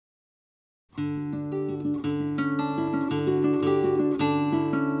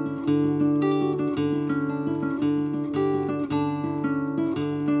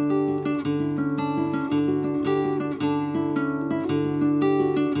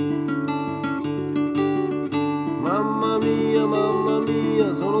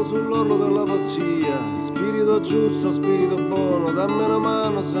sono sull'orlo della pazzia. Spirito giusto, spirito buono, dammi una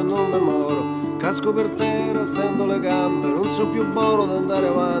mano se non me moro. Casco per terra, stendo le gambe, non so più buono da andare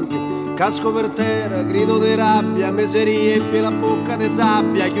avanti. Casco per terra, grido di rabbia, mi si riempie la bocca di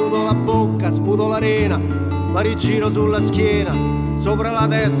sabbia. Chiudo la bocca, sputo l'arena, ma rigiro sulla schiena. Sopra la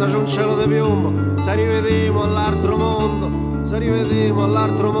testa c'è un cielo di piombo, se rivedemo all'altro mondo, se rivedemo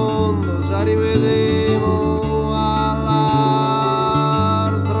all'altro mondo, se rivedemo all'altro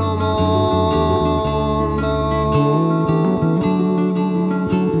mondo.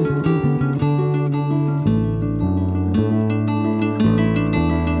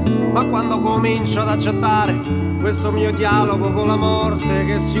 Ma quando comincio ad accettare questo mio dialogo con la morte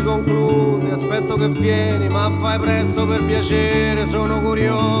che si conclude, aspetto che vieni, ma fai presto per piacere. Sono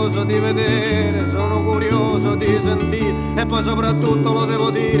curioso di vedere, sono curioso di sentire, e poi soprattutto lo devo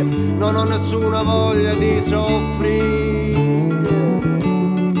dire, non ho nessuna voglia di soffrire.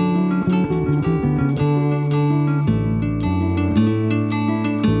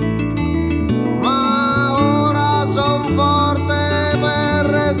 Ma ora son forte per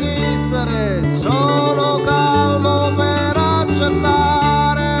resistere, sono calmo per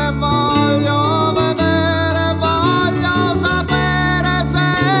accettare, voglio vedere, voglio sapere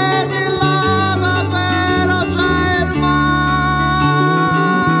se di là davvero c'è il mare.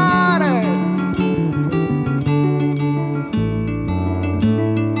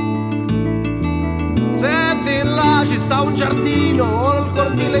 Se di là ci sta un giardino, o il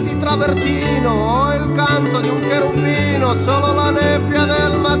cortile di travertino, o il canto di un cherubino, solo la nebbia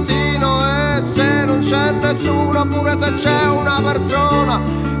del mattino. E se non c'è nessuno, pure se c'è una persona,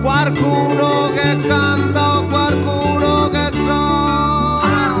 qualcuno che canta o qualcuno che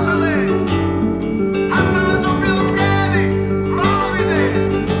suona. Alzate! Alzate subito in piedi! Muoviti!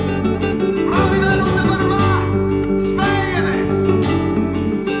 Muoviti, non ti fermare! Svegliati!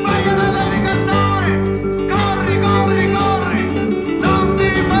 Svegliati dai cartoni! Corri, corri, corri! Non ti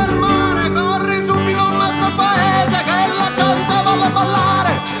fermare! Corri subito in mezzo al paese che la gente vuole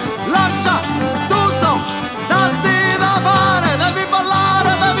ballare! Lascia tutto, datti da fare, devi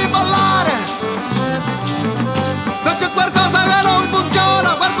ballare, devi ballare. Non c'è qualcosa che non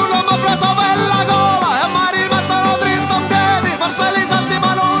funziona, qualcuno mi ha preso per la gola e mi rimettono dritto in piedi. Forse li senti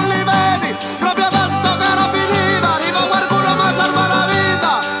ma non li vedi, proprio adesso che era finita, arriva qualcuno e mi salva la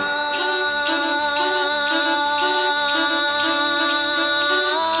vita.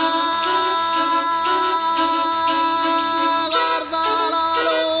 Guarda la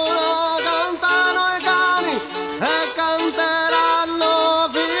luna, cantano i cani e canteranno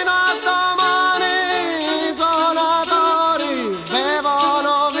fino a domani. I suonatori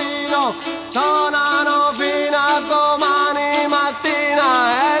bevono vino, suonano fino a domani mattina.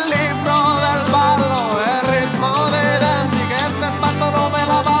 È il libro del ballo, è il ritmo dei denti che ti sbattono per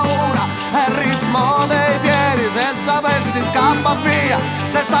la paura, è il ritmo dei piedi. Se sapessi scappa via,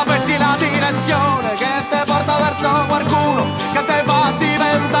 se sapessi la direzione che ti porta verso qualcuno, che ti fa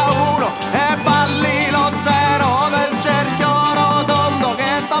diventa uno e balli lo zero del cerchio rotondo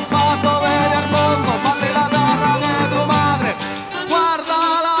che t'ha fatto venire al mondo. Balli la terra che è tua madre, guarda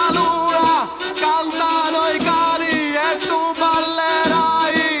la luna, cantano i cani e tu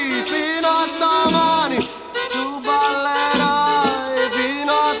ballerai fino a domani. Tu ballerai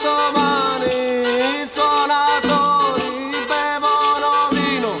fino a domani. I suonatori bevono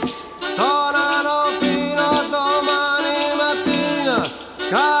vino, suonano fino a domani mattina.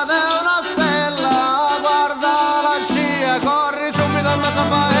 Cade una stella, guarda la scia, corri subito in mezzo al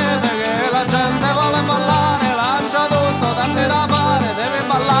paese che la gente vuole ballare. Lascia tutto, datti da fare, devi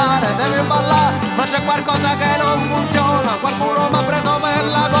ballare, ma c'è qualcosa che non funziona, qualcuno mi ha preso per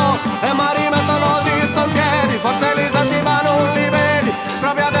la gola e mi rimettono dritto in piedi. Forse li senti ma non li vedi,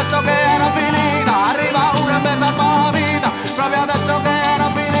 proprio adesso che era finita, arriva una e mi salva la vita. Proprio adesso che era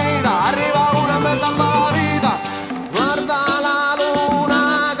finita, arriva una e mi salva la vita. Guarda la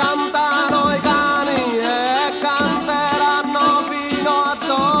luna, cantano i cani e canteranno fino a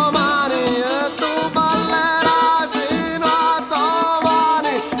domani. E tu ballerai fino a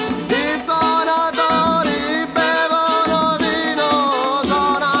domani. I suonatori bevono vino,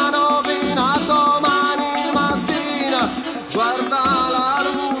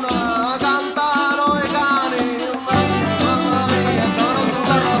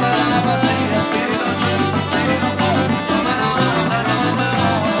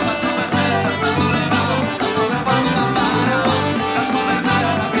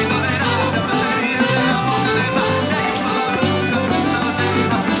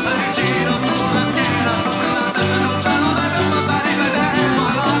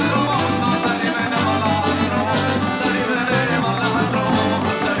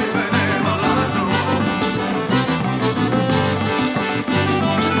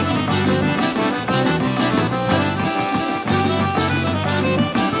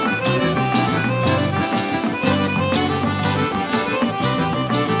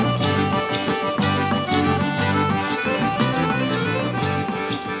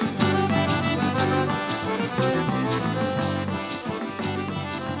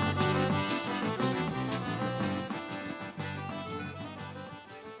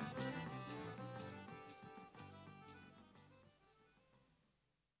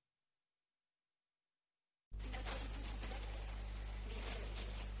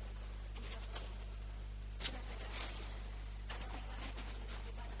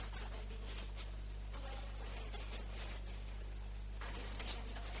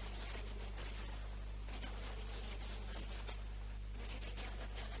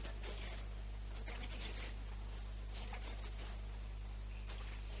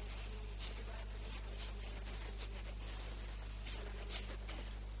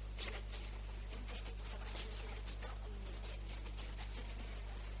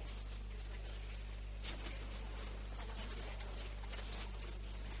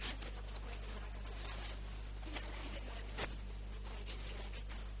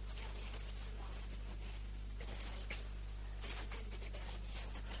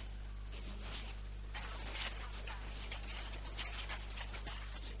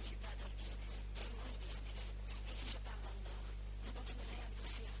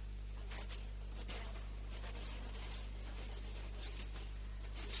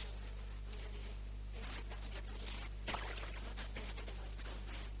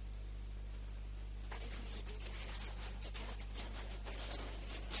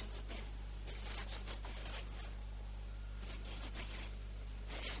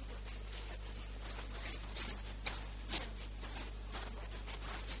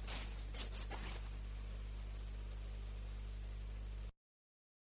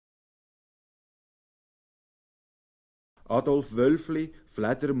 Adolf Wolfli,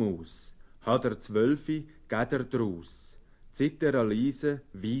 Fladermuus, hat 12, geht draus. Zittern leise,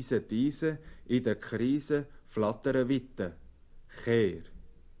 weise diese, in der Krise flattern Witte. Kehr.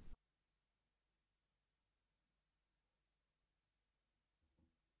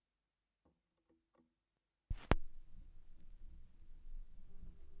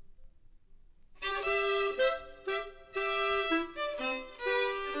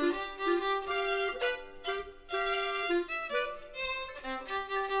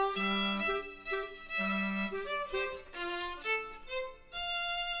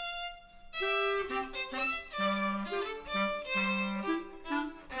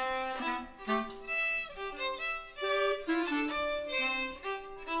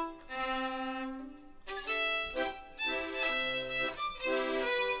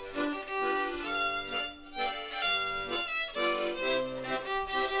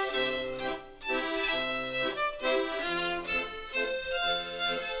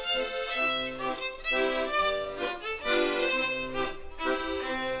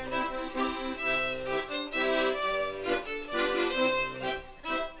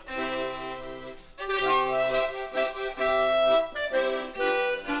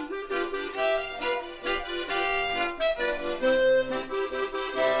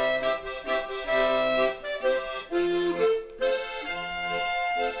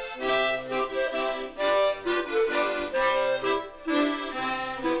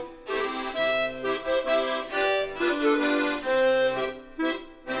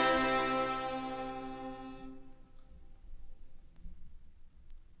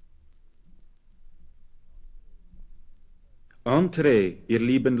 Entree, ihr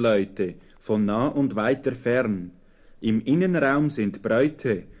lieben Leute, von nah und weiter fern. Im Innenraum sind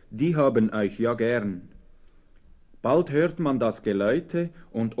Bräute, die haben euch ja gern. Bald hört man das Geläute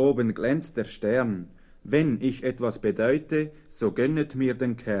und oben glänzt der Stern. Wenn ich etwas bedeute, so gönnet mir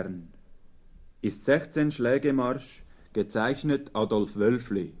den Kern. Ist 16 Schlägemarsch, gezeichnet Adolf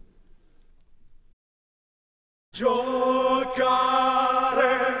Wolfli. Giocare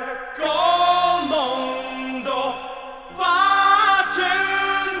col mondo facendolo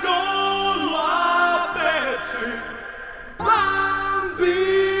a pezzi, bambini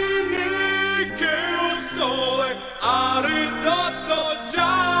che il sole ha ridotto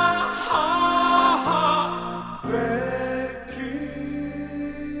già vecchi.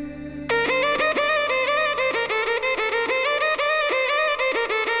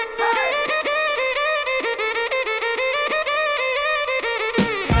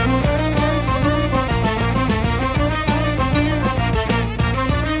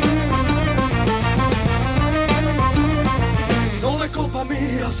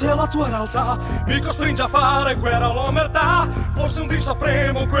 Se la tua realtà mi costringe a fare guerra all'omertà, forse un dì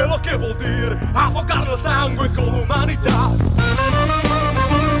sapremo quello che vuol dire affogare il sangue con l'umanità.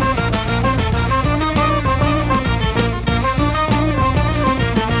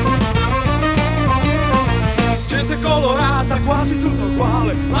 Gente colorata, quasi tutto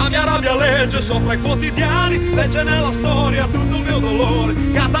uguale, la mia rabbia legge sopra i quotidiani, legge nella storia tutto il mio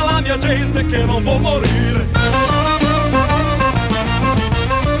dolore, canta la mia gente che non vuol morire.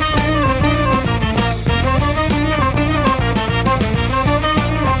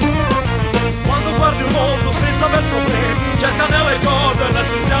 Senza aver problemi, cerca nelle cose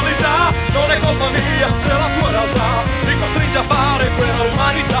l'essenzialità. Non è colpa mia se la tua realtà mi costringe a fare quella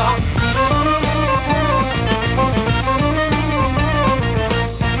umanità.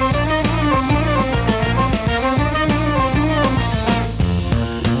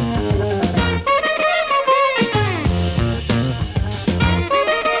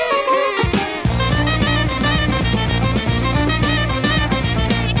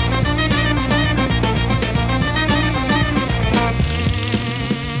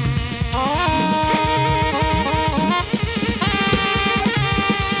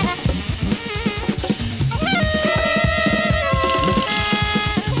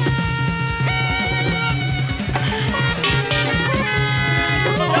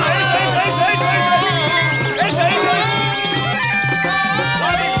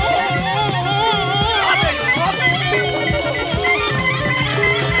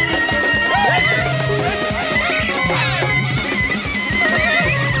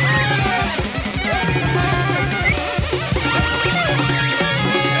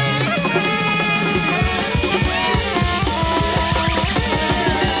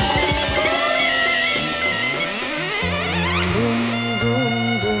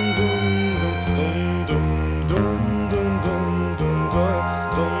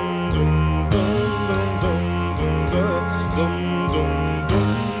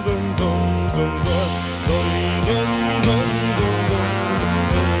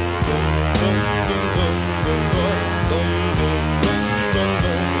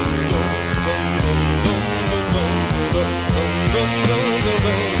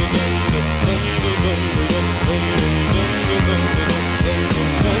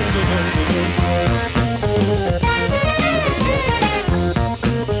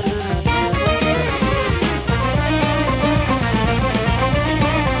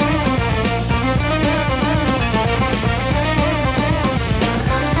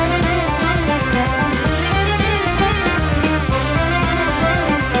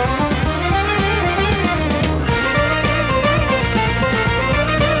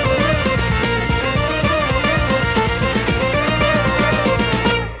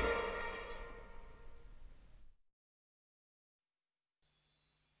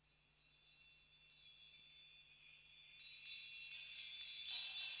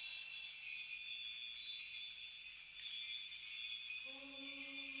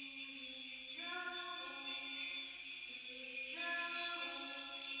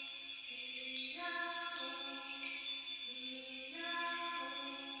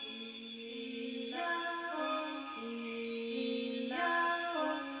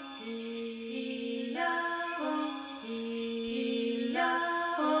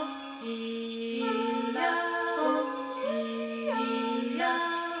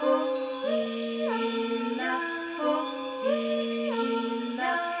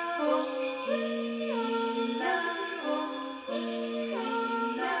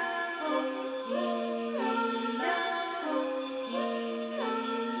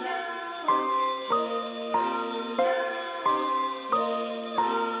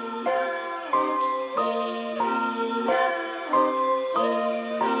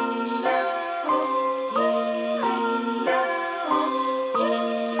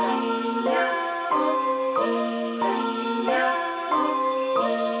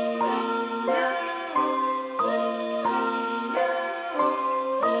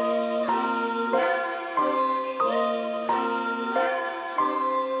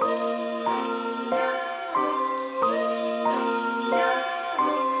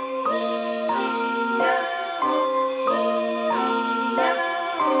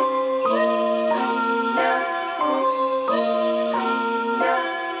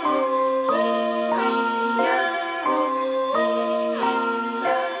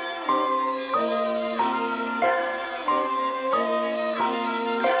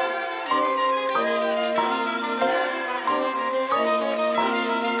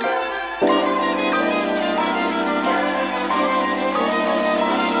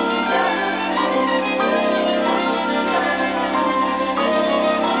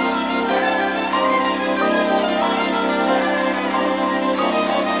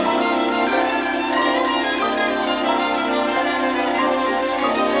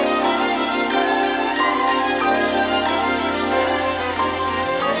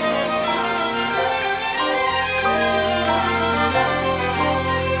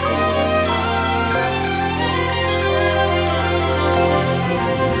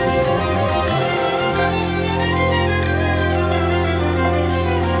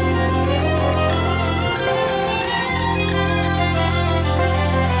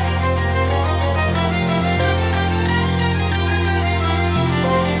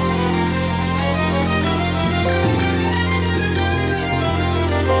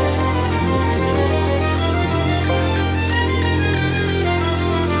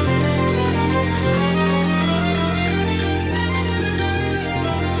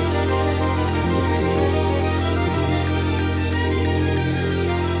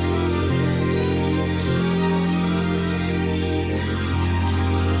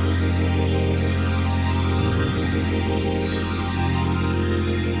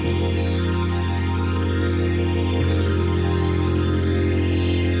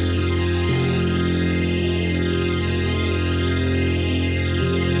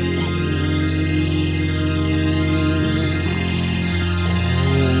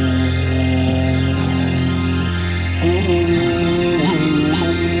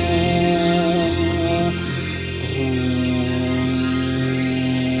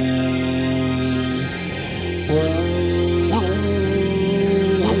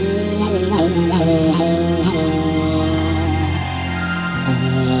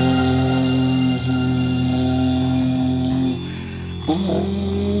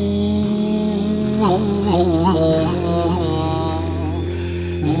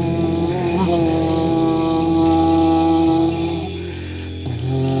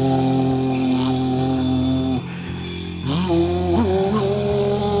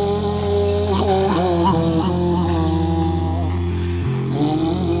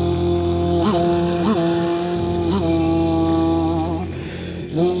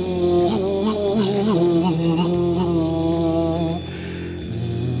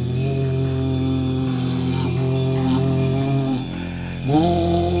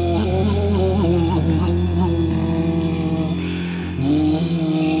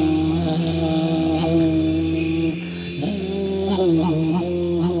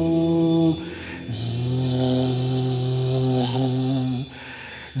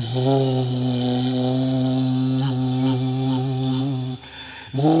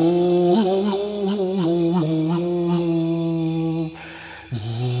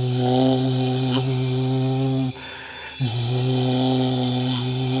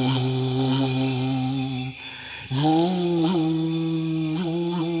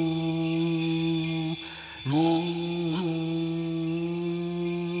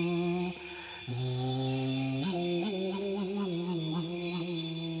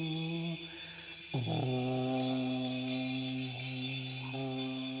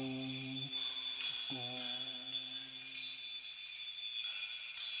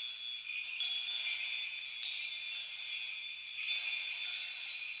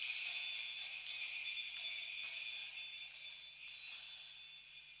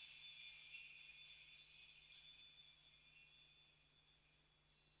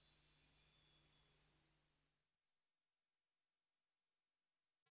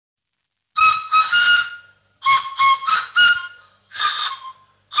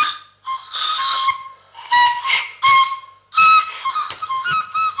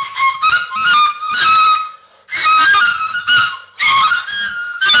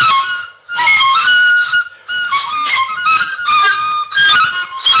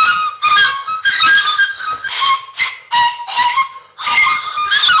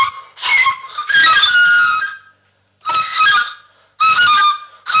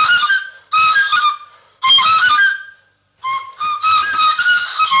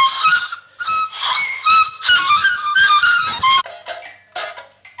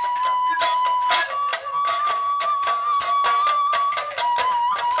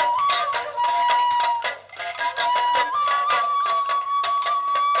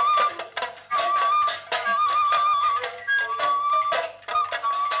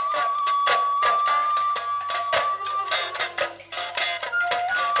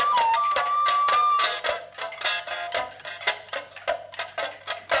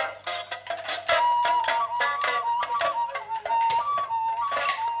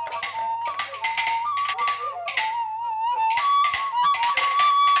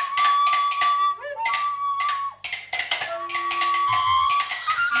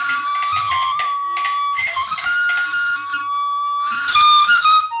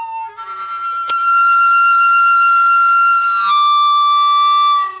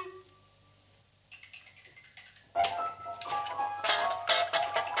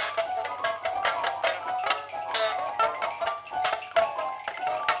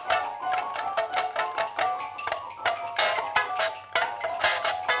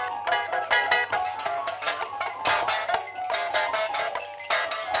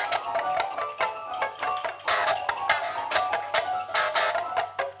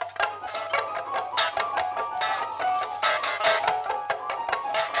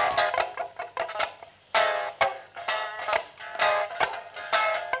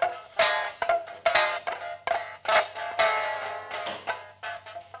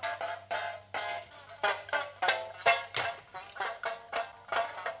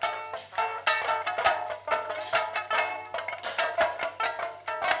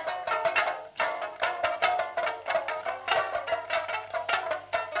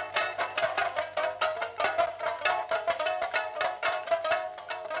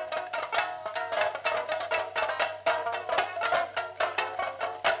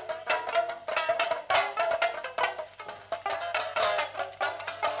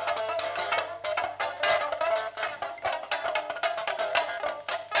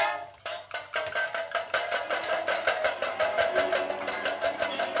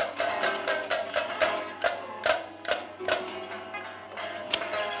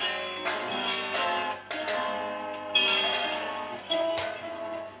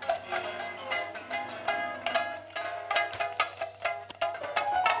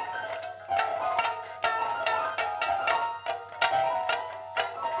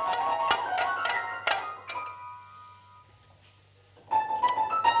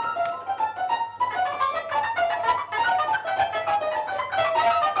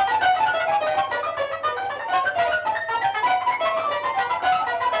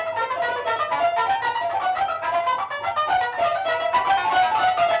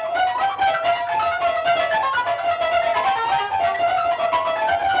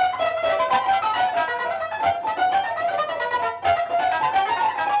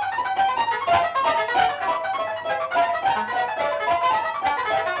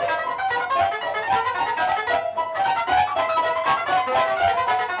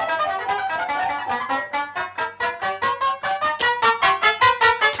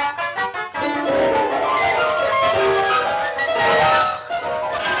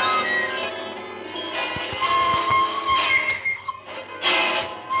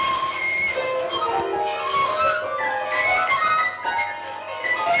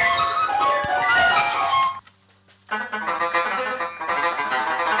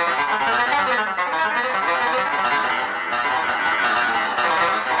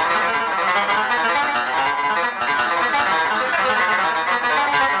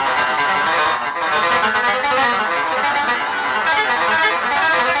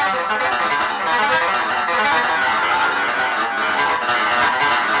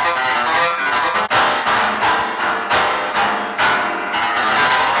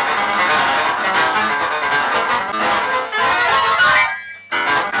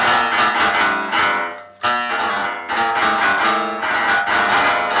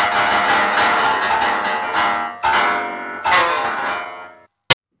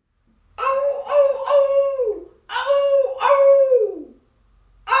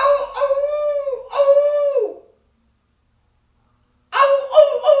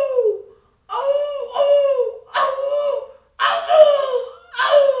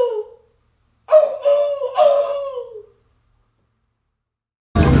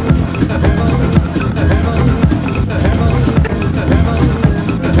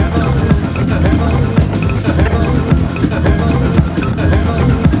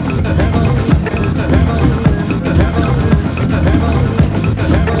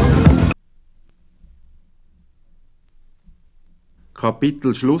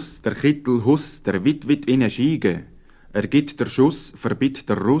 Kapitel Schluss, der Kittel Huss, der Witwit in Schiege. Gibt der Schuss, verbit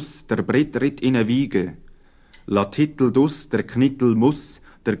der Russ, der Brettritt in Wiege. La Titel dus, der Knittel muss,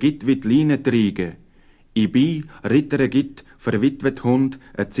 der Gitwit Line triege. I bi, Rittere git, verwitwet Hund,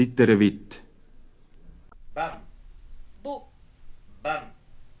 zittere Wit. Bam. Bu. Bam.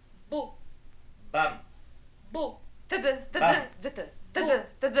 Bu. Bam. Bu. Bam. Bu.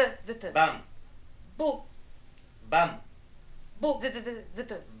 Bam. Bu. Bam. Bu.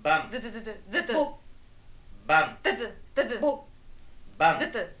 Bam. Bu. Bam.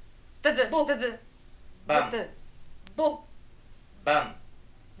 Bu. Bam. Bu.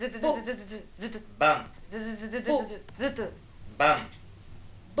 Bam. Bam. Bam.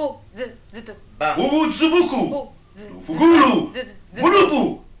 Bu. Bam. Uzubuku. Fugulu. Mulupu.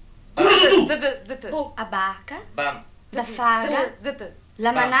 Kurutu. A baca, Bam. la fara,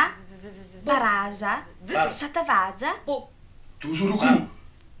 la manà, la rasa, Bam. satavaza, Tuzuruku.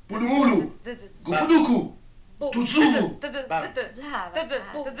 Pulumulu. Gufuduku. Tuzubu. Bam. zava,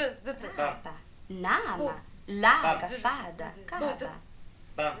 zava, nama, laga, fada, cava,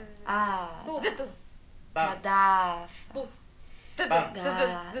 Bam. ada, Bam. madafa, Bam. gata,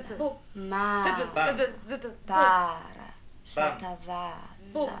 mara, Bam. para, satavaza,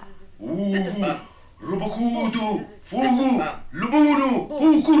 Uhu. Rubakudu. Fugu. Lumunu.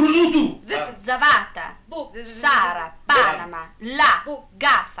 Ukuruzutu. zavata, sara, panama, la,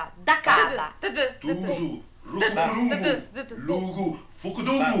 gafa, dakava, Tuzu. Rukulugu. Lugu.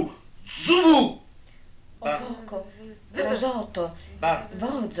 Fukudugu. Zubu. poco, rosotto, Bam.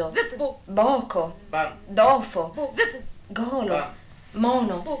 vozo, boco, Bam. dofo, golo, Bam.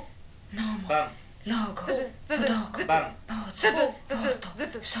 mono, nomo, Bam. logo, fudoco, Bam. pozzo,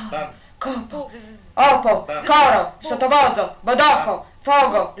 poto, solo, Bam. copo, opo, coro, sottovozo, bodoco,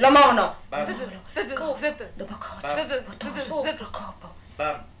 fogo, lomono, Bam. dopo cocio, potoso, procopo,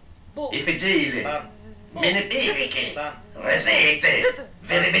 Bam. Efegile. Bam. Meneperiche. Bam. Resete.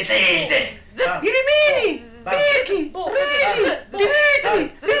 Verebecede. Bam. Irimini, Bam. Pirchi, Risi,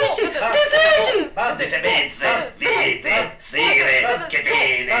 Dimetri, Vici, Defesi, Bam. Decemezze. Vite. Sire.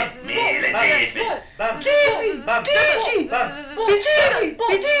 Chetene. Mille cefe. Bam. Chifi, Bam. Chici, Bam. Vicini,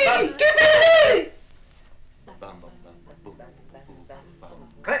 Vidici, che belli!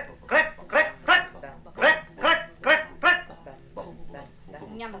 Crep, crep, crep, crep. Crep, crep, crep, crep.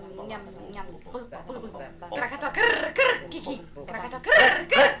 Gnam, gnam, gnam, cracato, crr, crr, kiki, cracato, crr,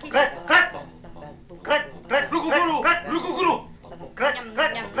 crr, kiki, Crep, crep. Crep, crep. Rucukuru. Rucukuru. Crep, gnam,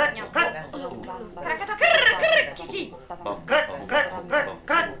 crep, gnam, crep, gnam, crep. cracato, crr, crr, kiki, Crep, crep, crep,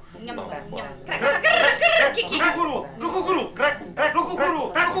 crep. gnam, gnam, cracato, crr, crr, kiki, Rucukuru. Rucukuru. Crep, crep. Rucukuru.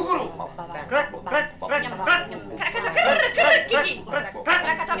 Rucukuru. Crep, crep, crep, gnam, crep. gnam, cracato, crr, crr, kiki,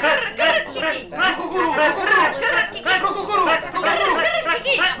 cracato, crr, crr, kiki, Rucukuru. Rucukuru. Crep, rucukuru. Rucukuru.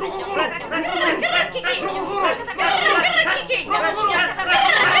 kiki, Rucukuru.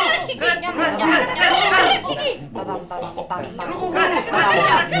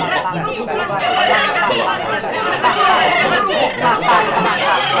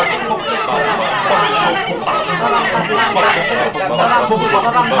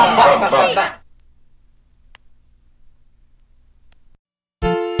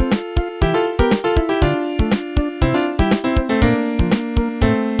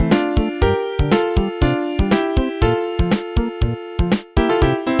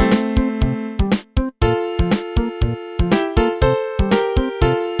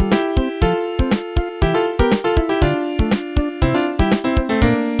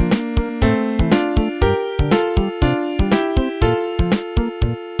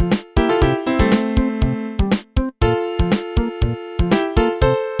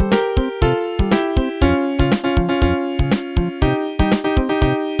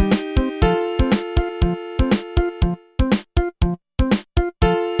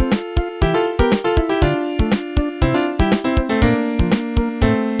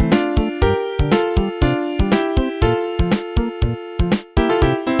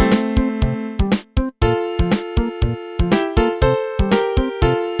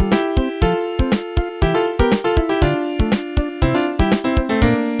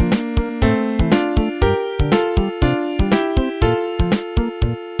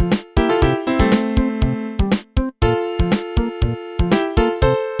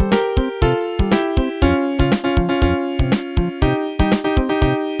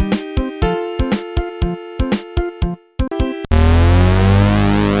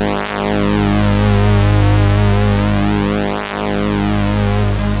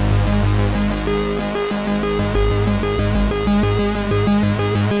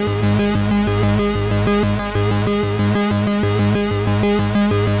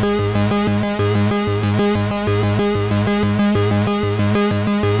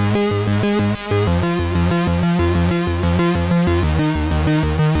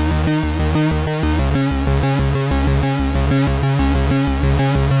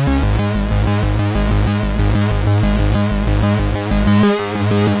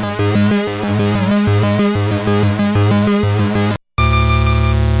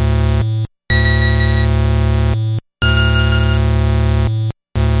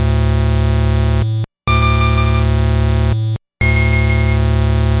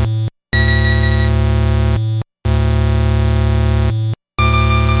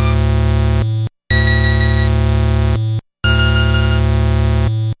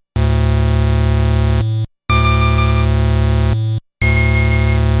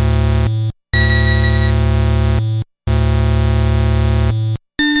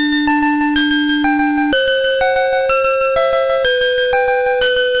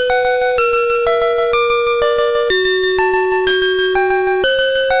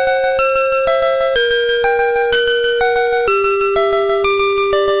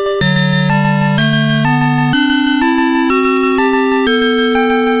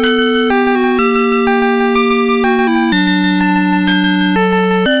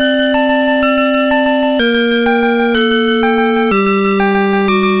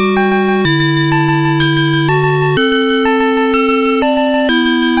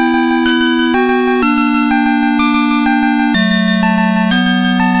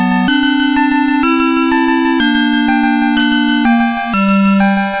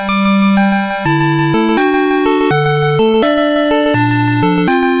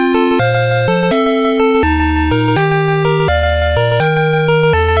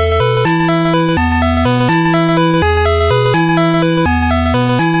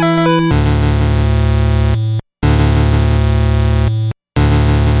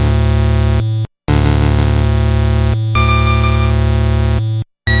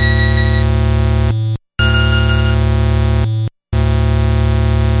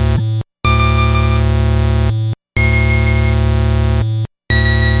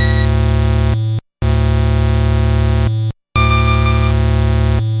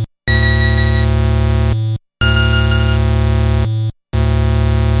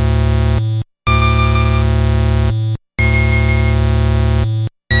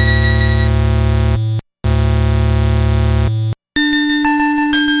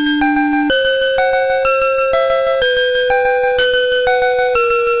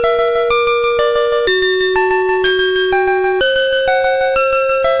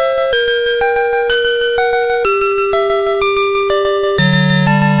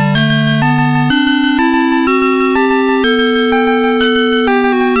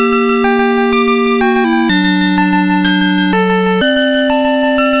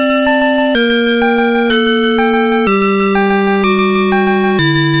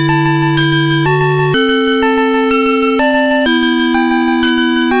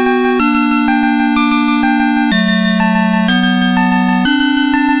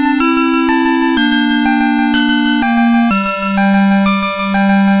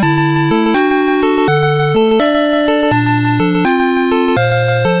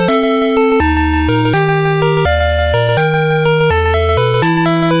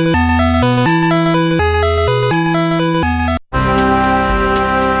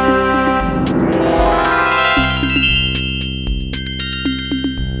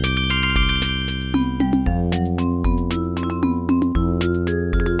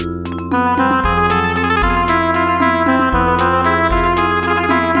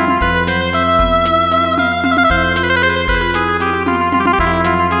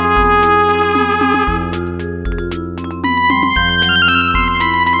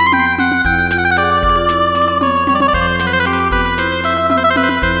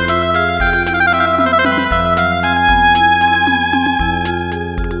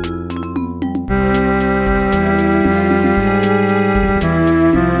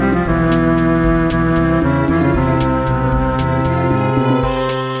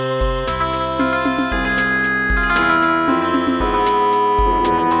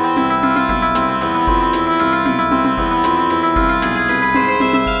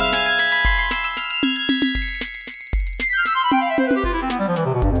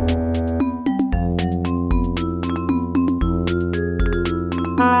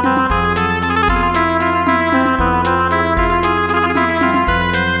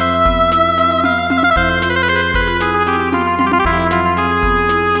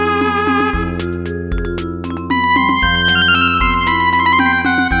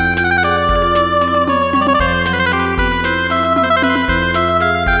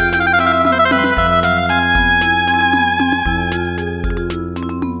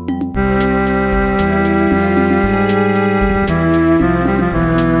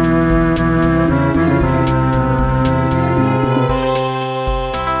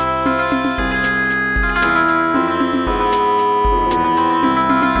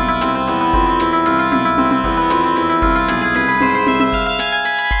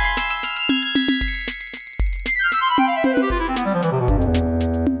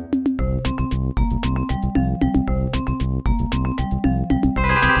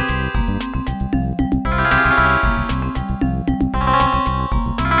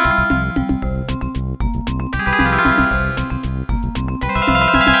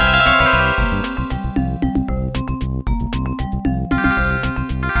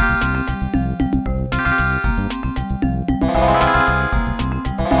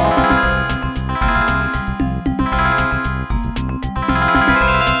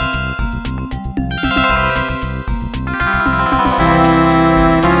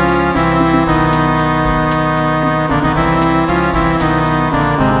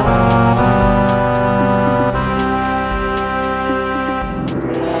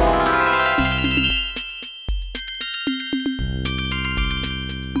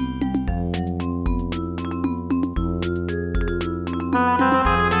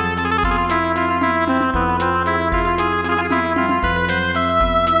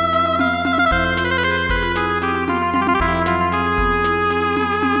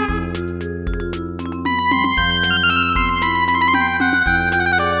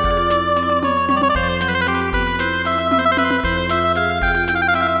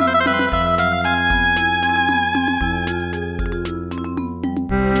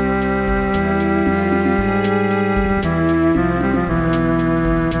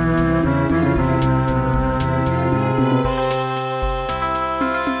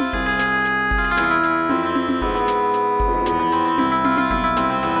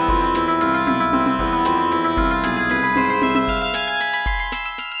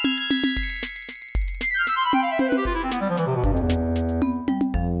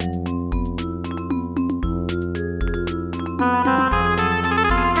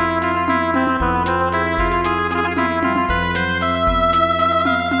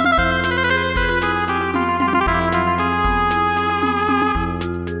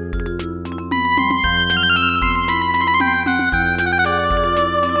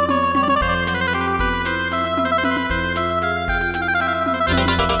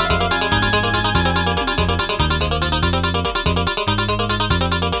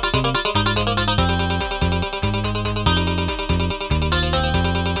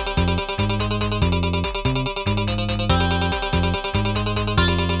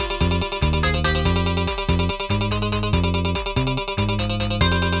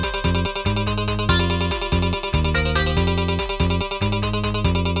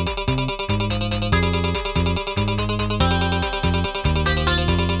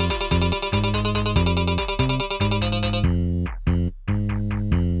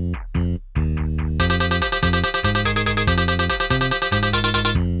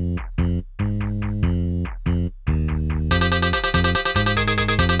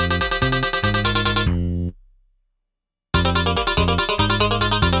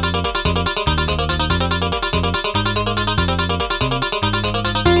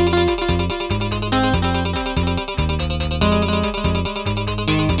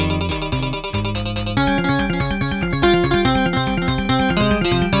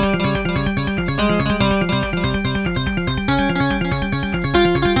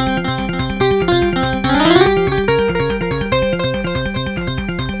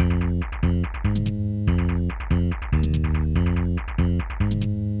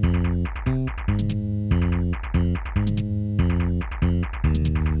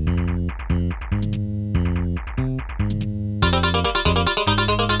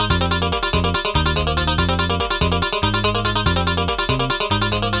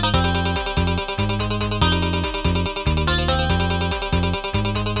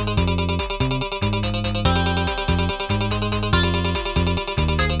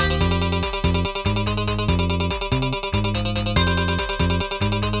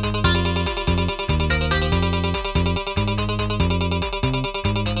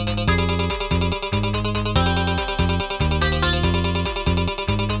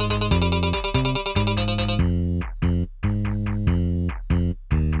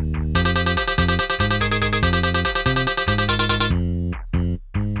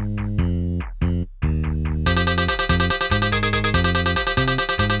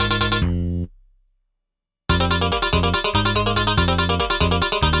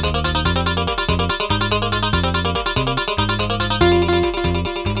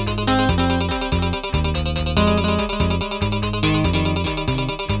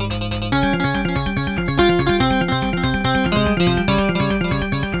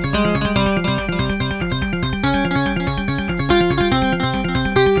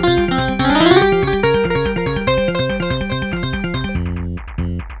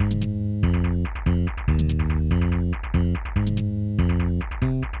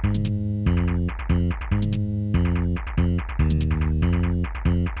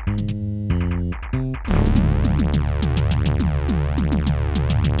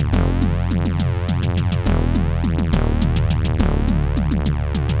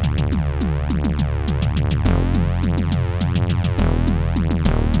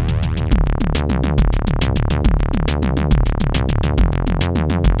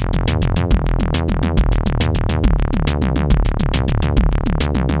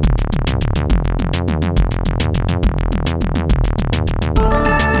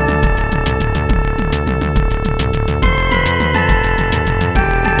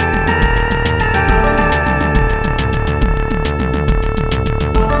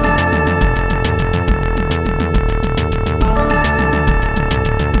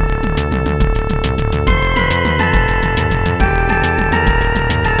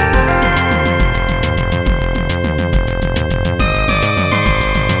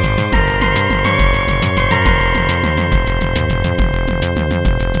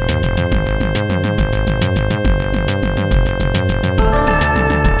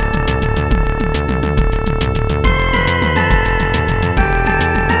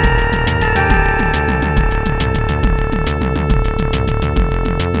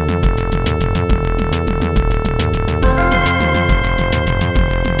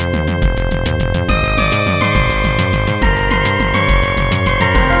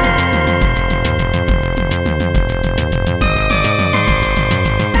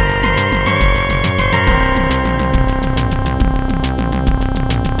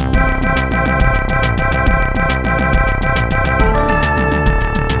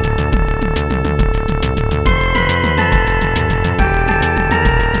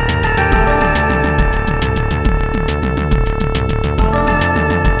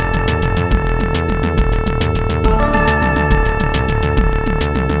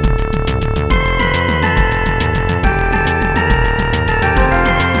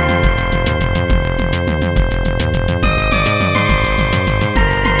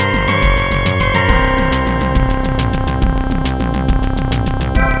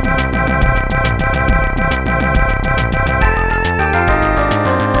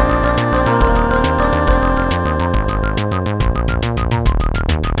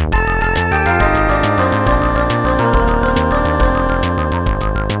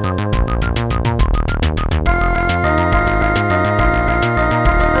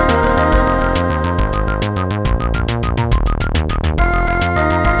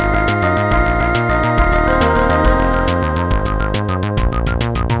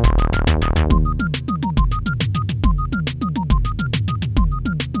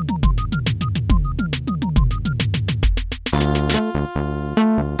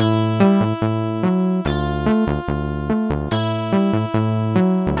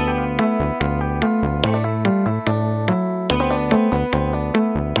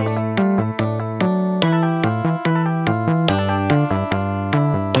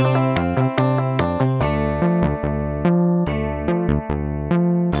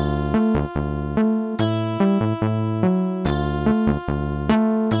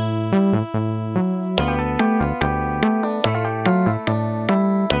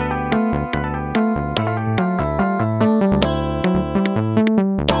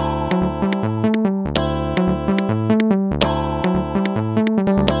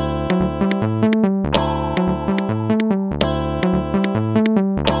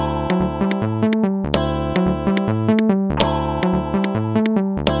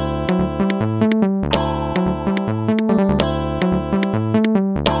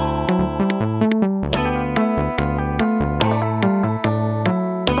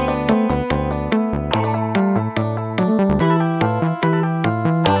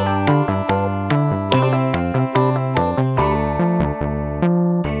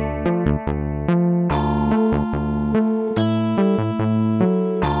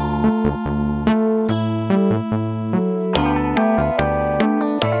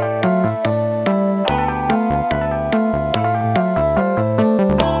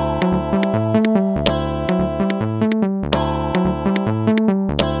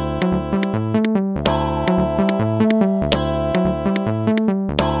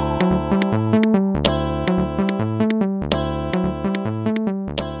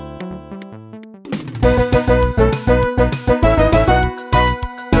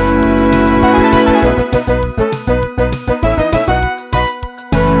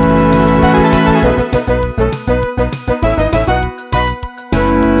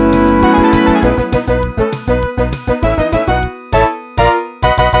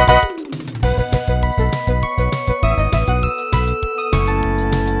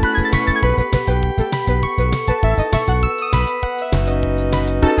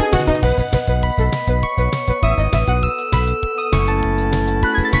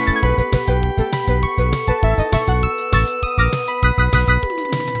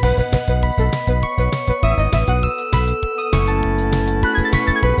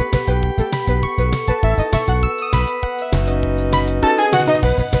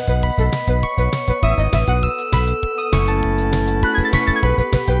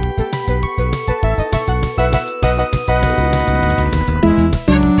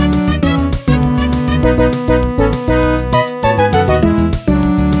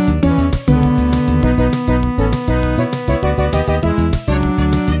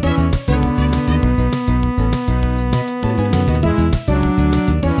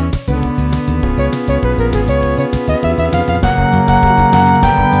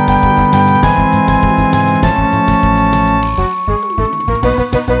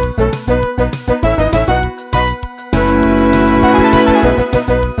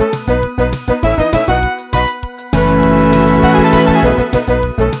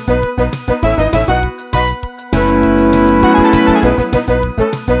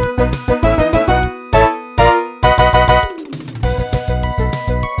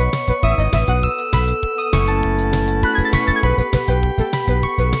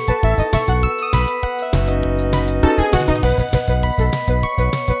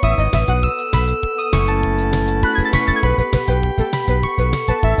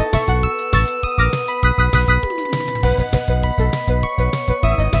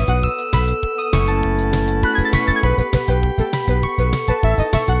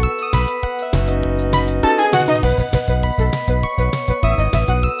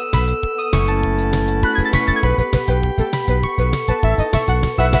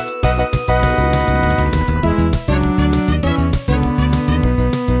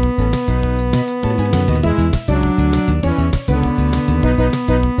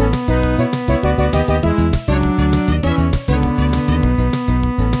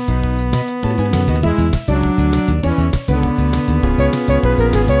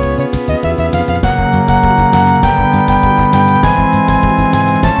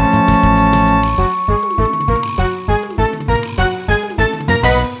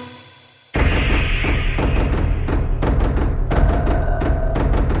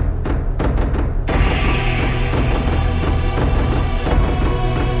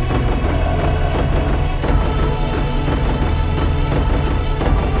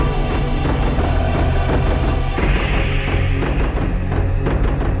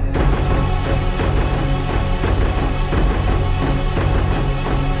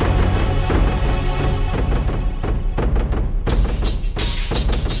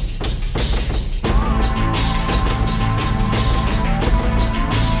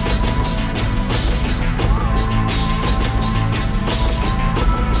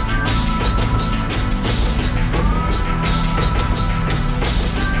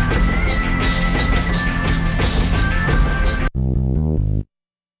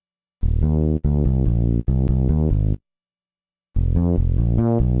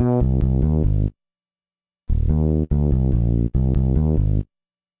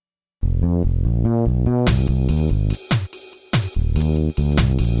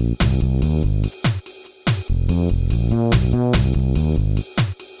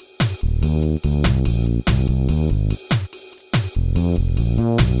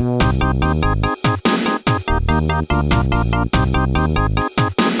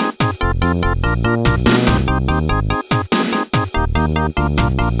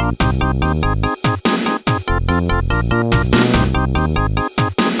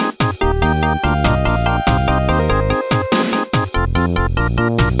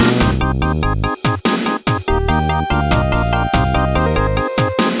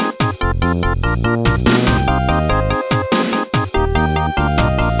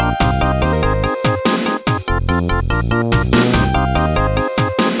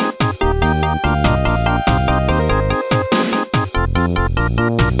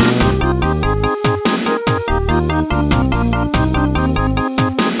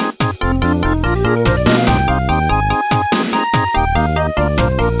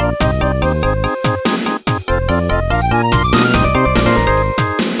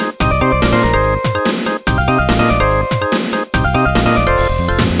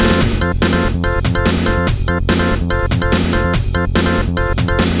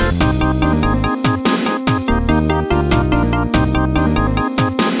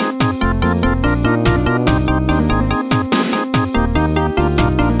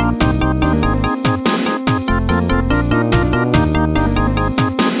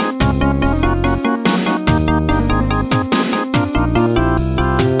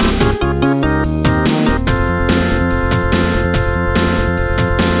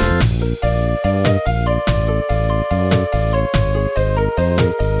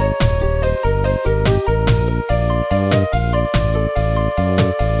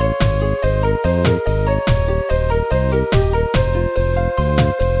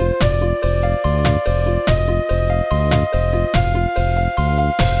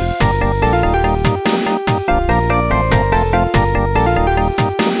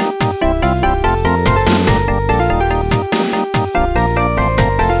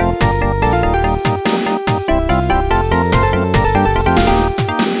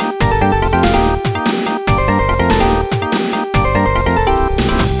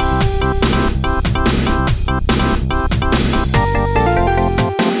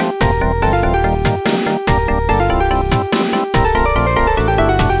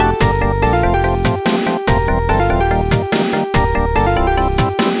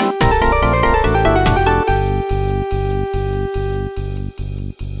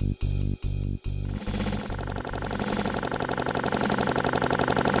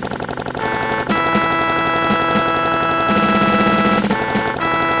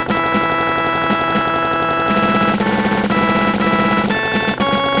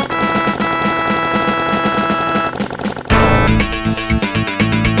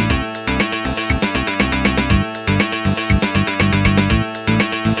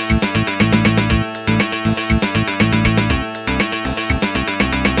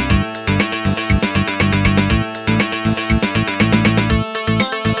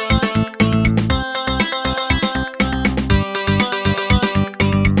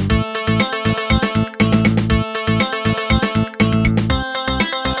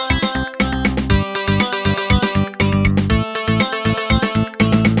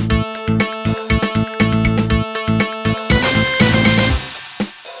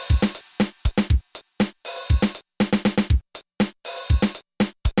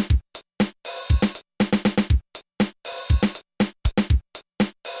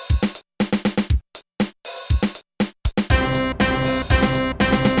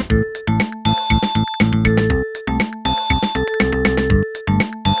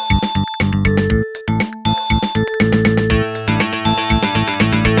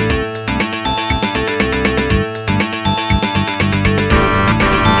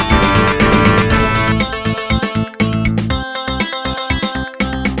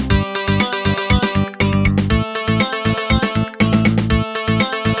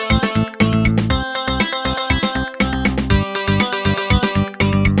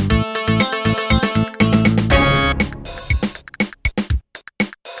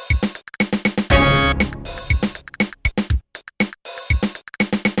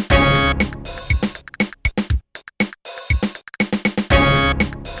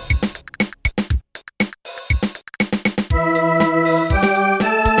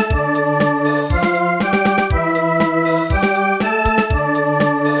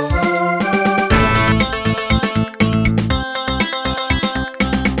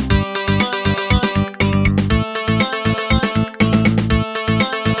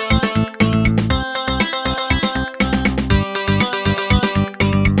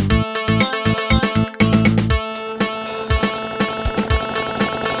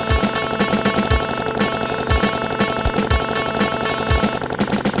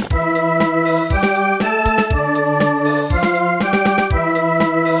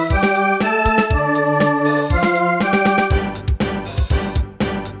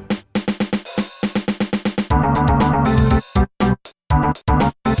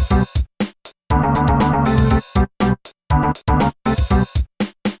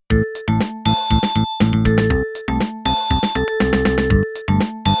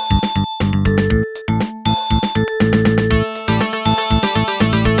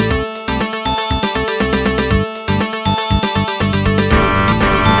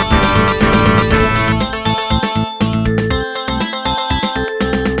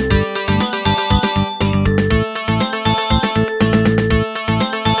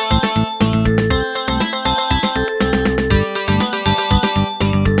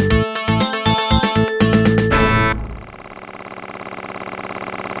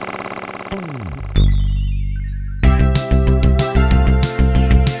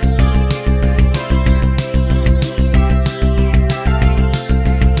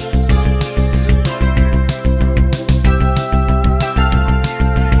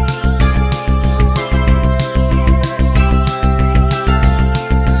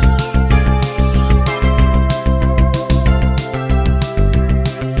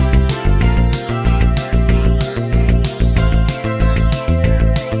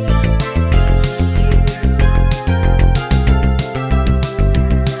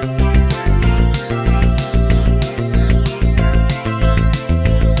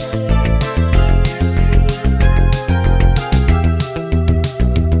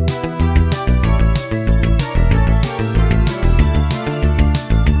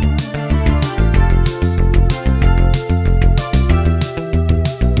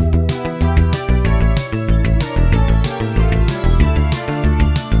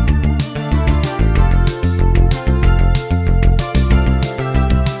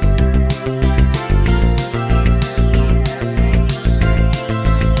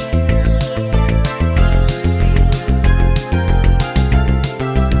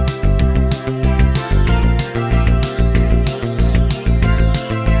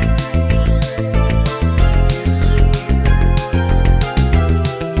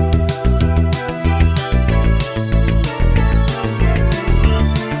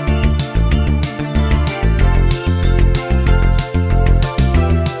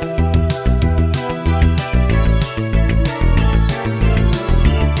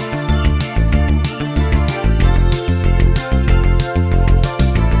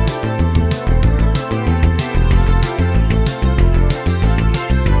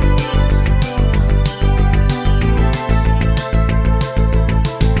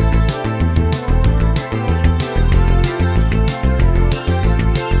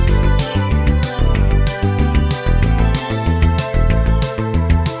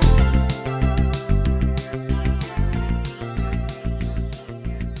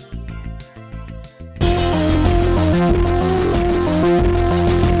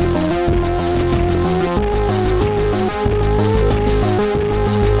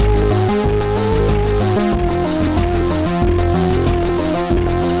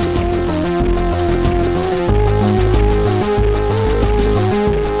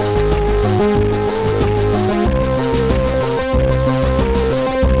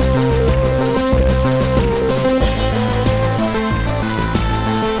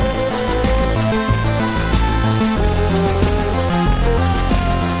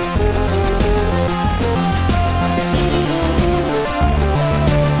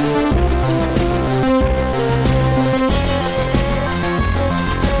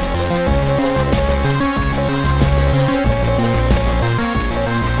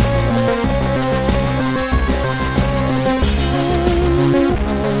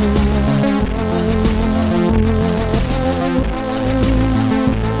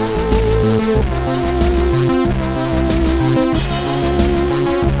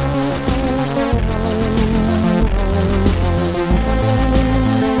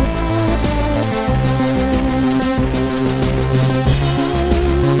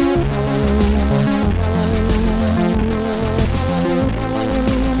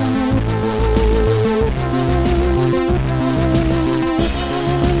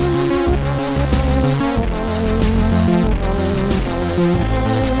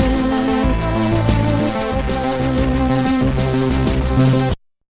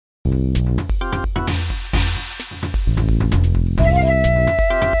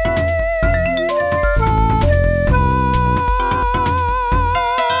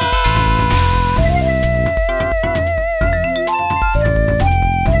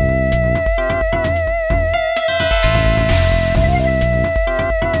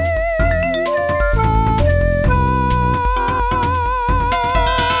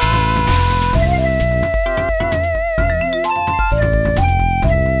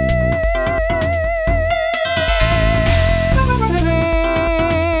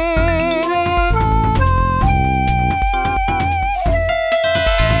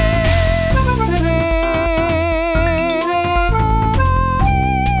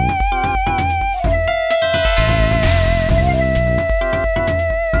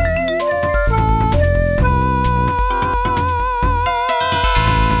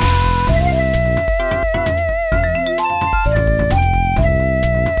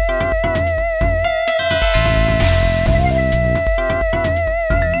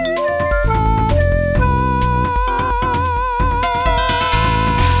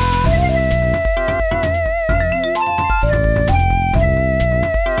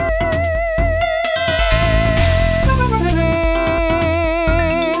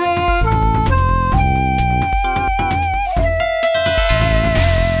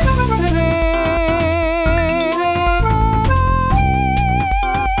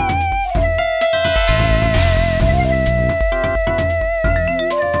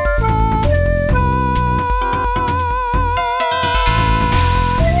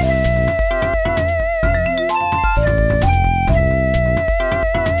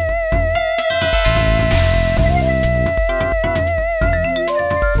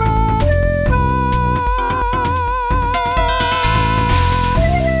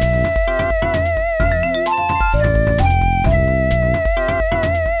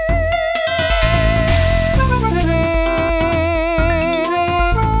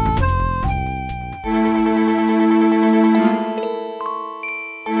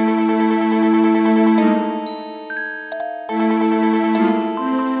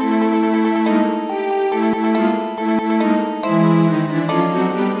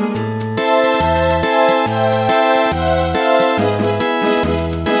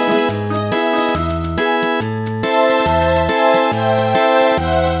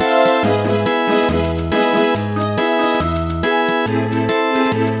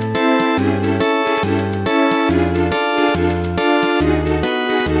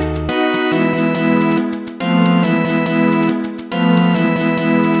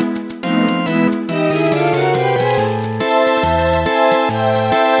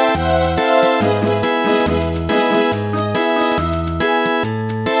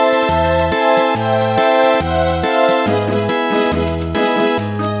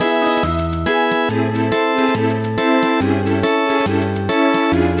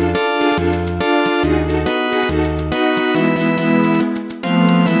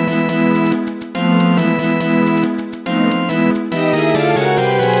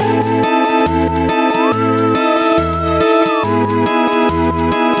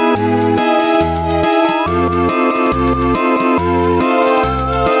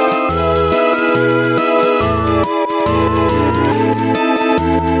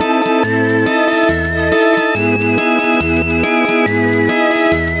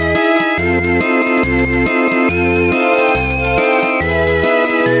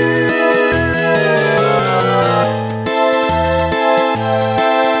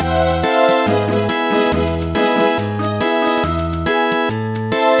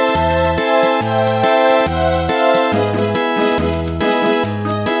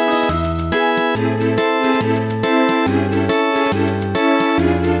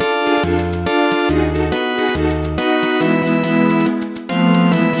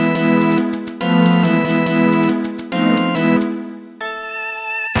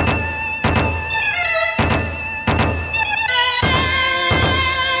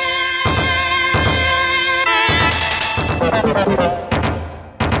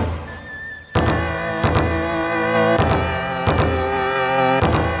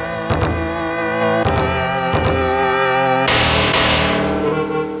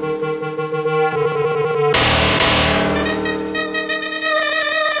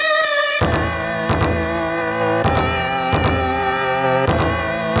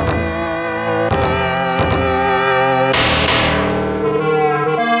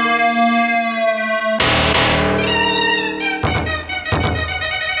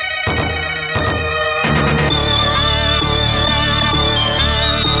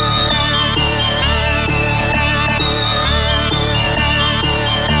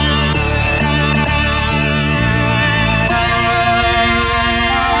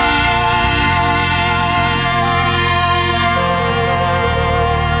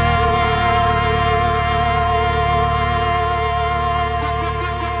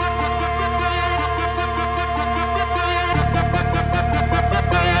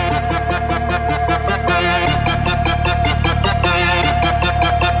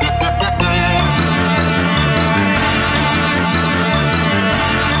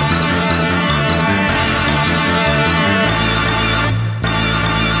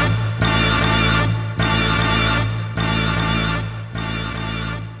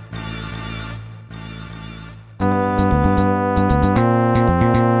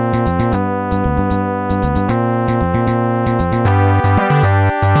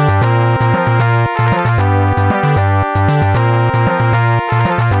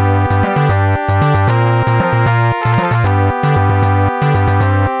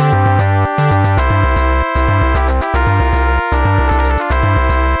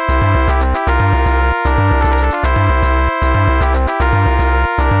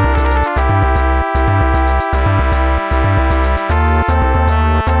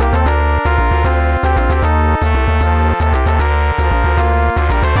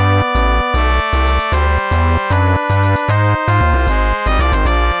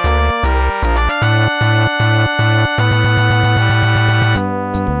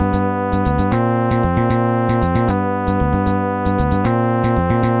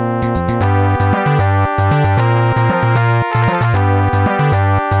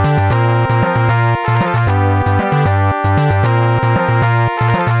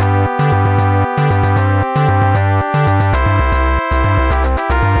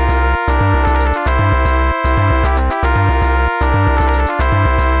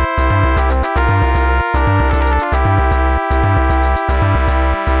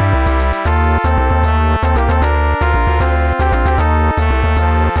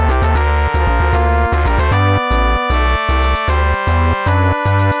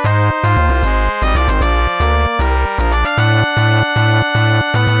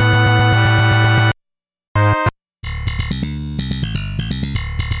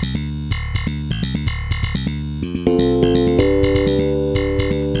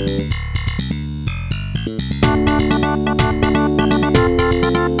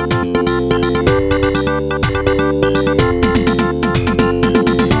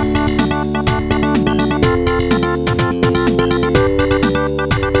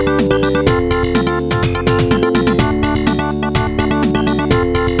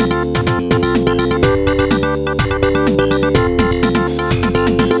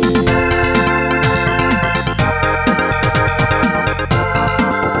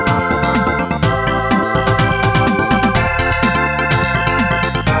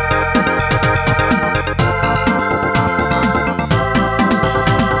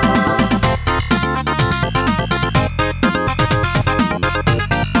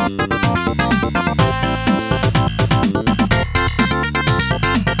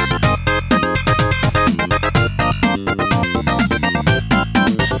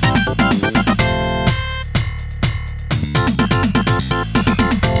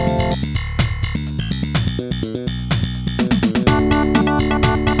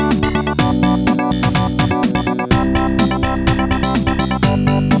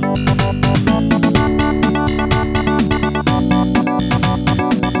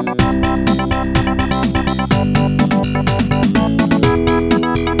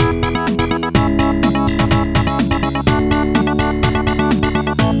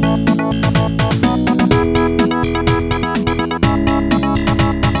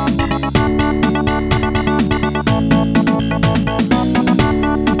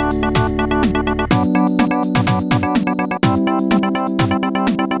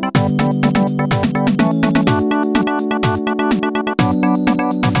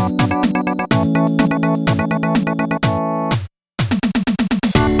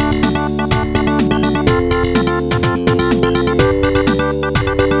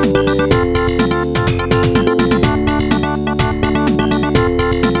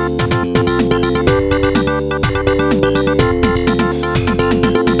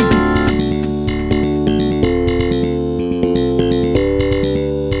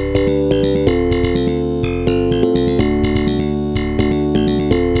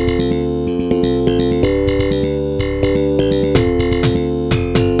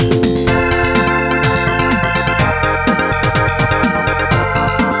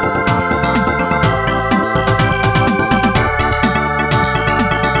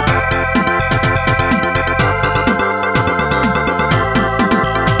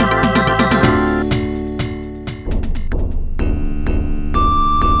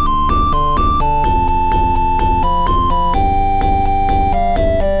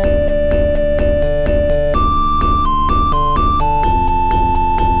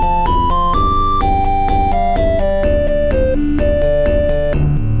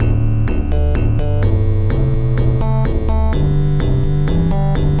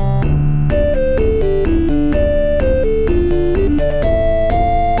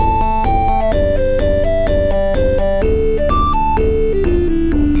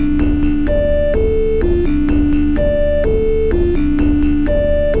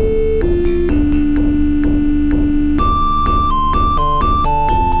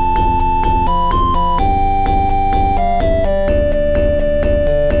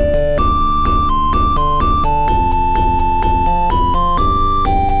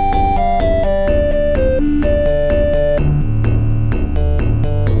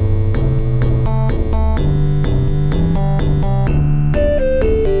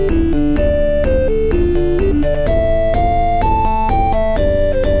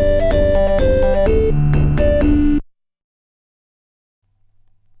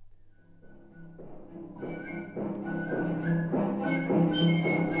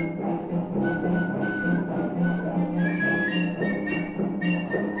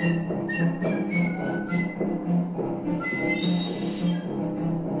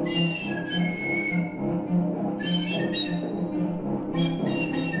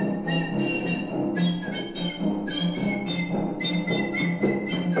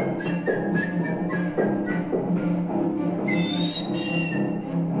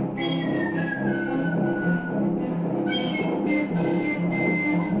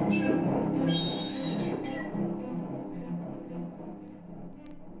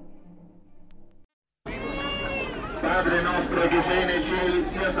 Padre nostro che sei nei cieli,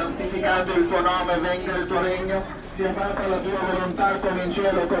 sia santificato il tuo nome, venga il tuo regno, sia fatta la tua volontà come in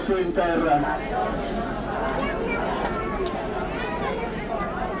cielo così in terra.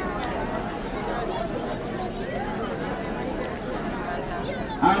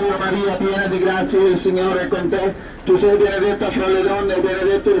 Ave Maria, piena di grazia, il Signore è con te. Tu sei benedetta fra le donne e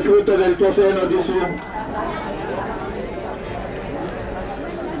benedetto il frutto del tuo seno, Gesù.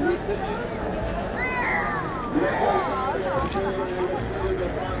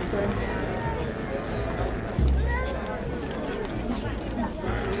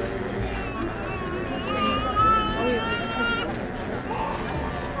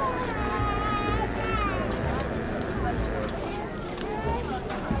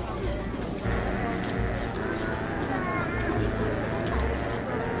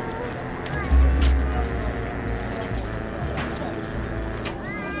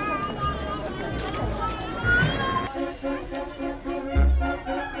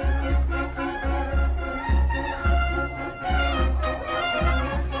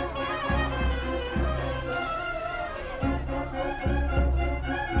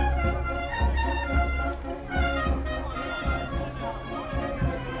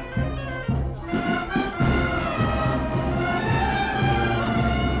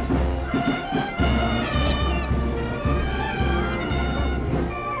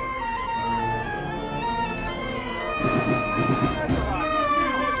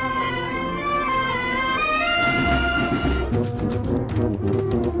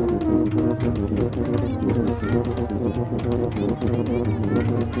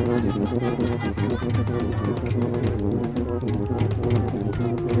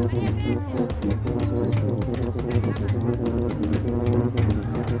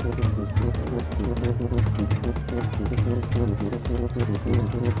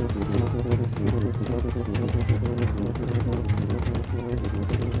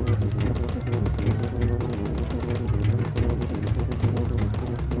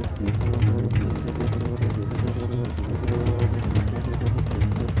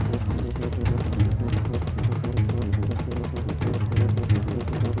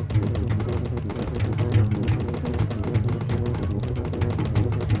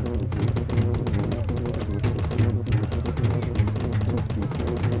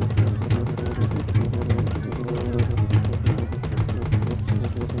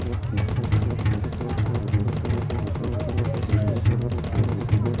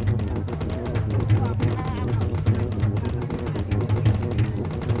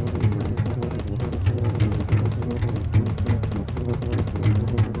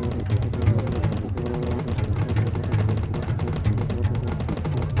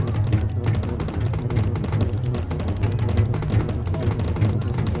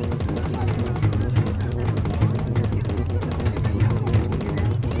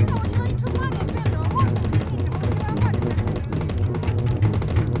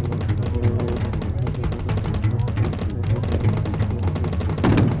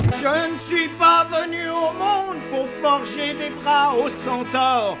 Je ne suis pas venu au monde pour forger des bras au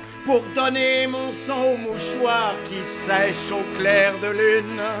centaure, pour donner mon sang au mouchoir qui sèche au clair de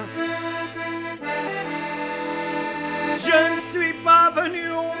lune. Je ne suis pas venu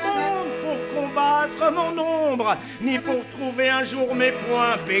au monde pour combattre mon ombre, ni pour trouver un jour mes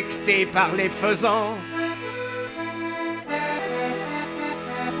poings becquetés par les faisans.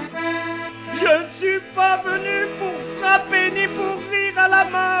 Je ne suis pas venu pour frapper ni pour rire à la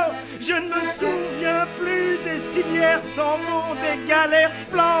mort. Je ne me souviens plus des civières s'en vont, des galères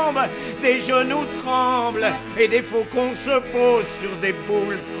flambent, des genoux tremblent et des faucons se posent sur des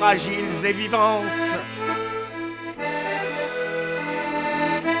boules fragiles et vivantes.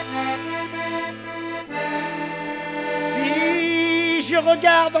 Si je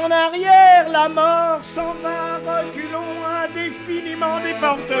regarde en arrière, la mort s'en va reculons indéfiniment des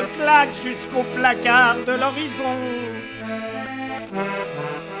porte-claques jusqu'au placard de l'horizon.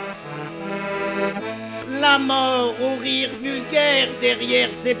 La mort au rire vulgaire derrière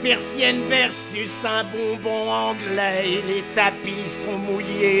ses persiennes versus un bonbon anglais et les tapis sont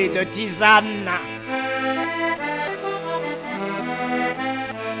mouillés de tisane.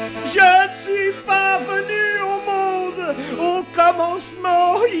 Je ne suis pas venu au monde. Au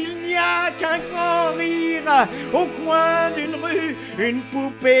commencement, il n'y a qu'un grand rire. Au coin d'une rue, une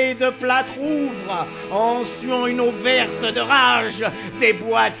poupée de plâtre ouvre, en suant une eau verte de rage. Des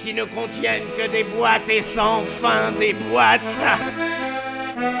boîtes qui ne contiennent que des boîtes et sans fin des boîtes.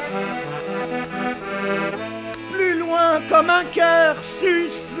 Plus loin, comme un cœur,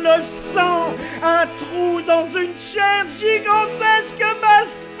 suce le sang. Un trou dans une chair gigantesque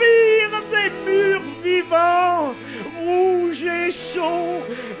m'aspire des murs vivants. Rouge et chaud,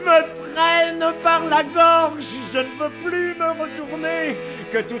 me traîne par la gorge. Je ne veux plus me retourner,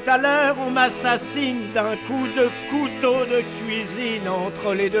 que tout à l'heure on m'assassine d'un coup de couteau de cuisine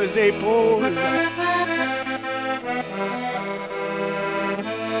entre les deux épaules.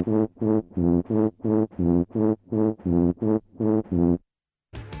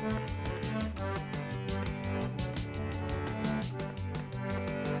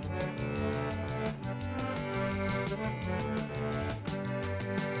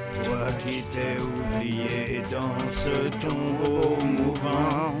 dans ce tombeau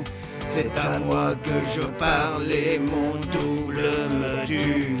mouvant. C'est à moi que je parle et mon double me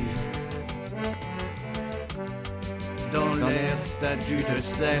tue. Dans l'air statue de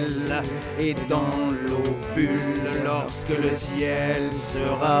sel et dans l'eau bulle lorsque le ciel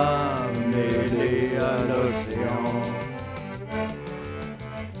sera mêlé à l'océan.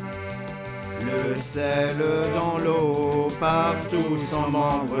 Le sel dans l'eau, partout sans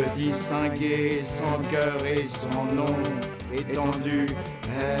membre distingué, sans cœur et sans nom, étendu,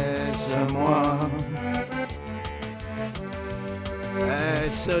 est-ce moi?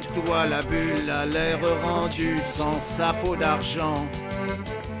 Est-ce toi la bulle à l'air rendu sans sa peau d'argent?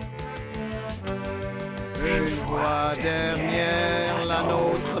 Une fois dernière, la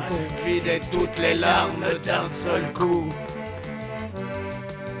nôtre vidait toutes les larmes d'un seul coup.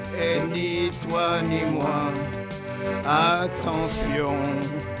 Et ni toi ni moi, attention,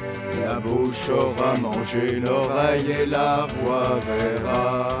 la bouche aura mangé l'oreille et la voix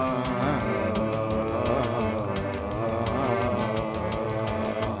verra.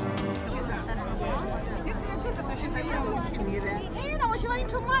 Non usciva in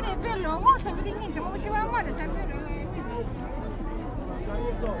mare, è bello, non sa vedere niente, ma usciva a mare, sai bello.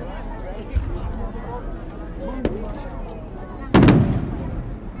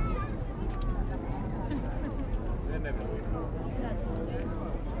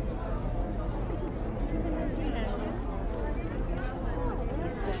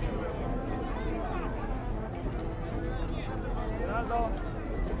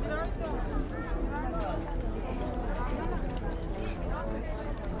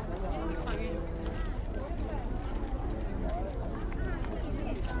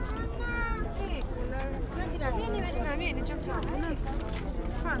 Vieni, già fa.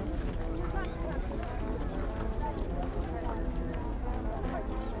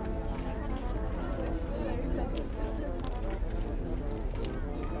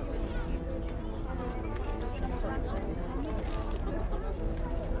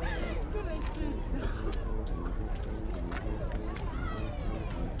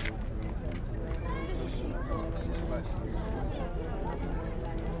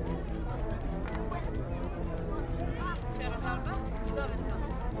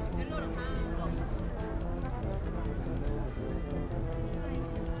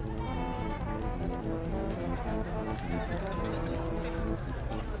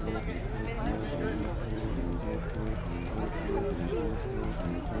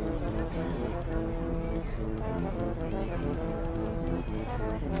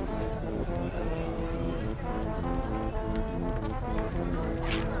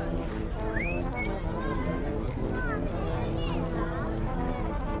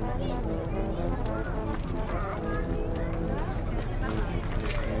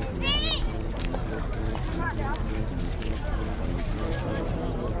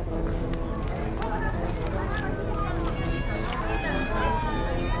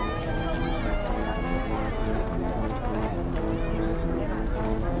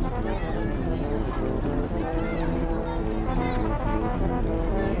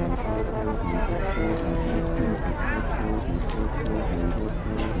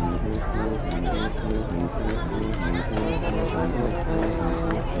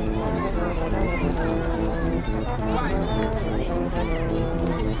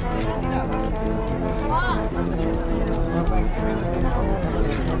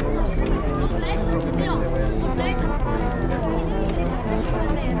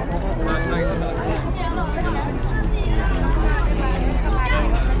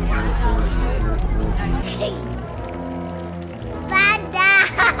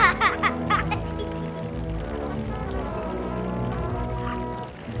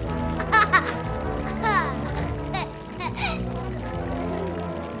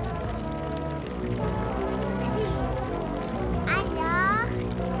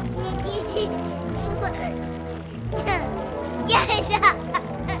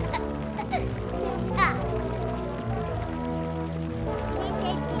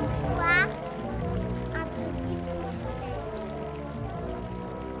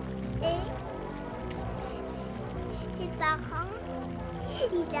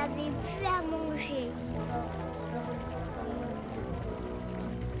 Ils n'avaient plus à manger.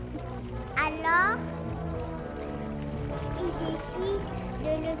 Alors, ils décident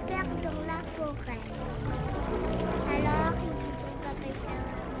de le perdre dans la forêt. Alors, ils disent au papa et sa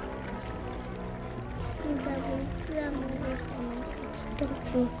maman, nous n'avons plus à manger pour mon petit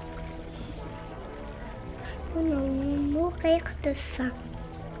enfant. Nous allons mourir de faim.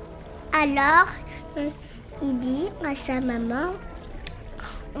 Alors, il dit à sa maman,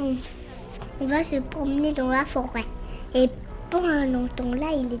 il va se promener dans la forêt. Et pendant longtemps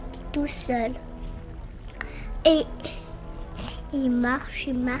là, il était tout seul. Et il marche,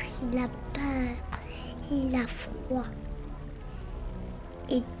 il a peur, il a froid.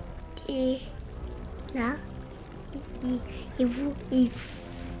 Et là,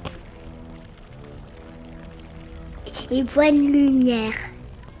 il voit une lumière.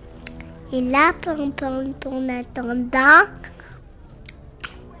 Et là, en attendant,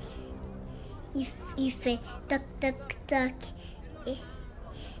 il fait toc toc toc. Et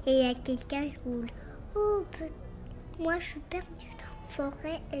il y a quelqu'un qui roule. Oh, moi je suis perdue dans la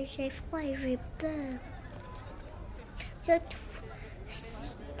forêt et j'ai froid et j'ai peur.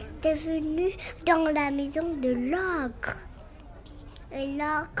 T'es venu dans la maison de l'ogre. Et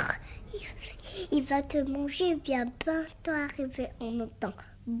l'ogre, il va te manger. Bientôt arrivé, on entend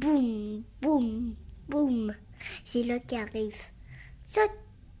boum, boum, boum. C'est l'ogre qui arrive. Saute.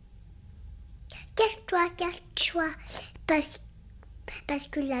 Cache-toi. Parce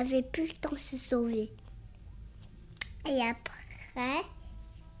qu'il n'avait plus le temps de se sauver. Et après,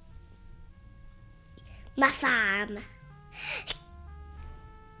 ma femme.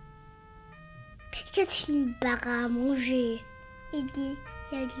 Qu'est-ce qu'une barre à manger? Il dit,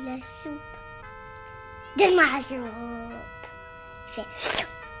 il y a de la soupe. Donne-moi la soupe. Il fait,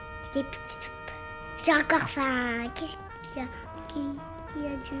 il n'y a plus de soupe. J'ai encore faim. Qu'est-ce qu'il y a? Il y a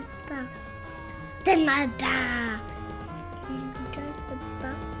du pain. Donne-moi le pain. Il lui donne le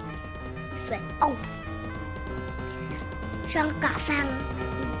pain. Il fait, oh. J'ai encore faim.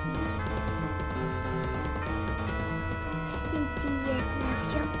 Il dit, il y a de la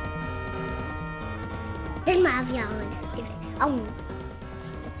viande. Donne-moi la viande. Il fait, oh.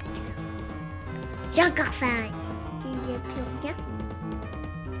 J'ai encore faim. Il dit, il n'y a plus rien.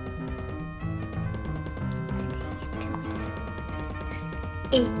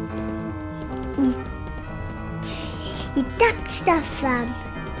 Et il tape sa femme.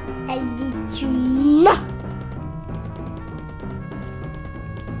 Elle dit, tu mens.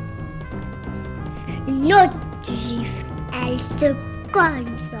 Une autre gifle. Elle se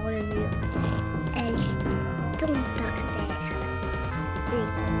cogne sur le mur. Elle tombe par terre. Et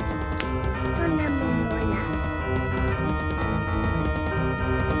en un moment là,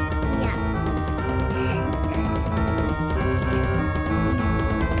 il y a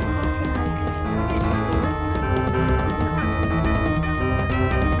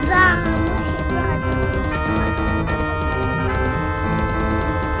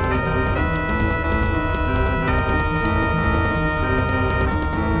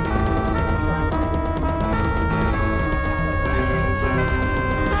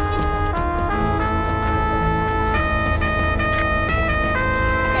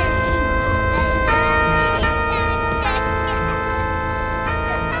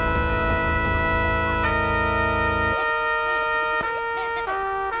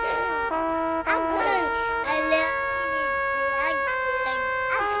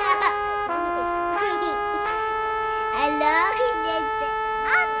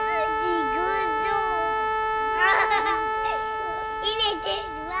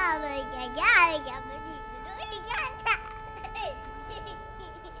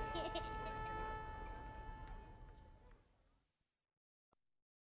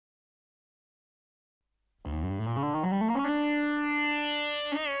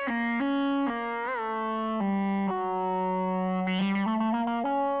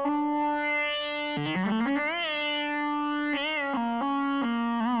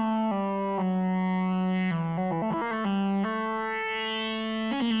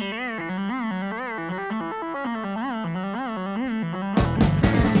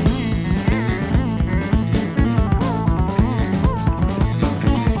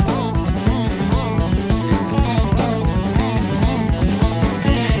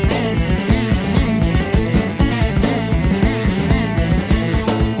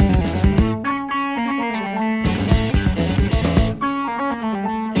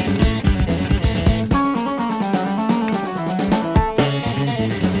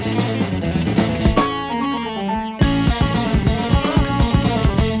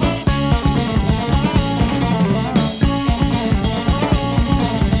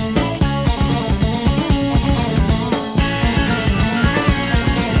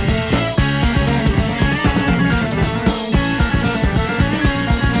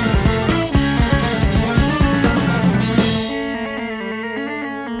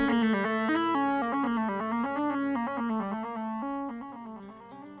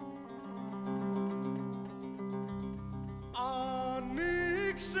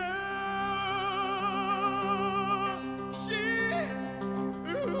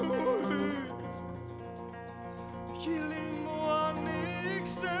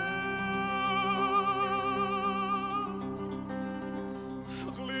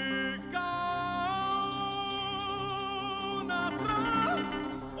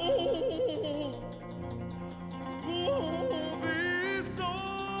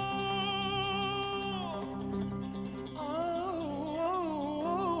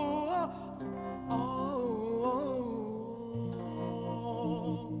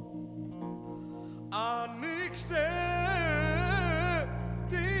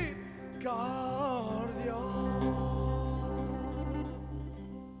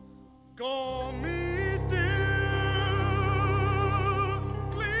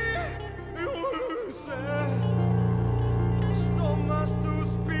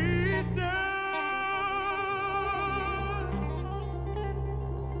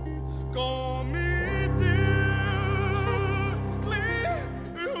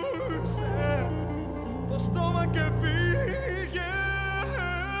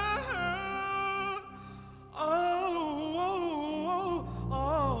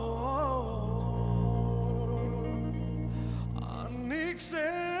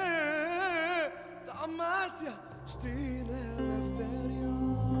stille